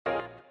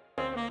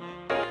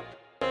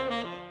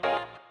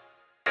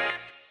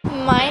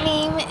My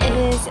name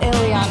is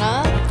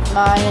Ileana.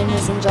 My name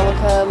is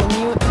Angelica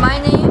Lemieux. My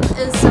name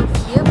is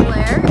Sophia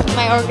Blair.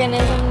 My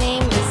organism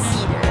name is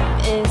Cedar.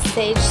 Is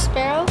Sage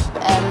Sparrow.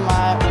 And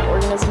my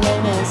organism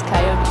name is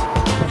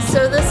Coyote.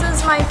 So this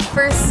is my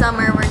first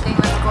summer working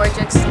with Gorge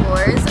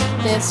Explorers.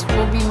 This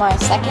will be my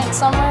second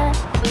summer.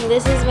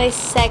 This is my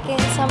second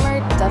summer.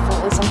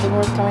 Definitely something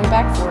worth coming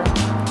back for.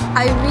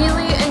 I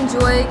really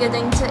enjoy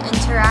getting to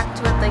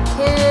interact with the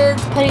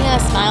kids. Putting a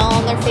smile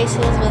on their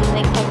faces when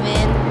they come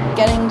in.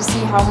 Getting to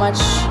see how much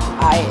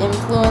I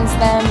influence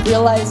them.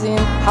 Realizing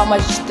how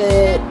much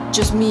that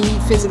just me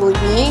physically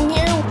being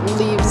here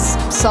leaves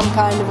some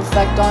kind of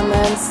effect on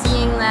them.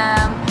 Seeing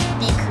them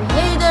be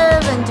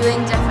creative and doing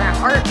different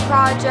art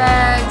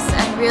projects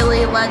and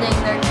really letting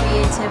their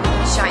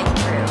creativity shine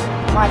through.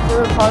 My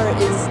favorite part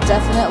is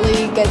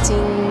definitely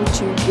getting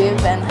to give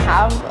and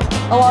have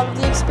a lot of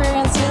the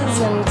experiences,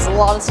 and it's a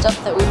lot of stuff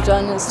that we've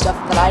done is stuff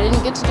that I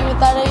didn't get to do at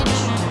that age.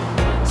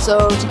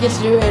 So to get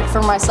to do it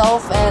for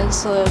myself and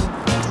to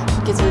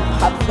get to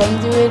have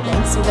them do it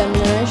and see them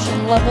nourish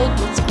and love it,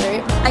 it's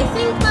great. I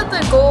think that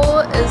the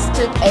goal is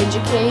to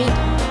Educate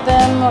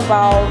them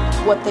about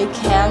what they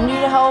can do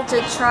to help.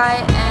 to try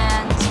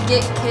and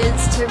get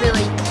kids to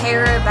really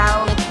care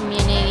about The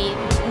community.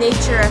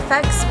 nature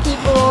affects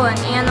people and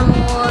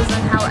animals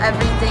and how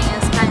everything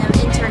is kind of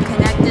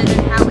interconnected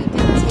and how we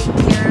can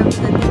take care of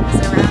the things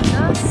around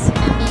us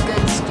and be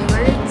good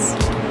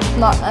stewards.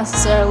 Not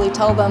necessarily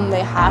tell them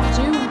they have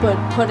to, but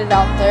put it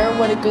out there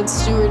what a good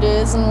steward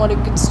is and what a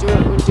good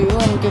steward would do,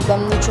 and give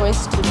them the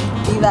choice to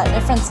be that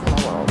difference in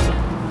the world.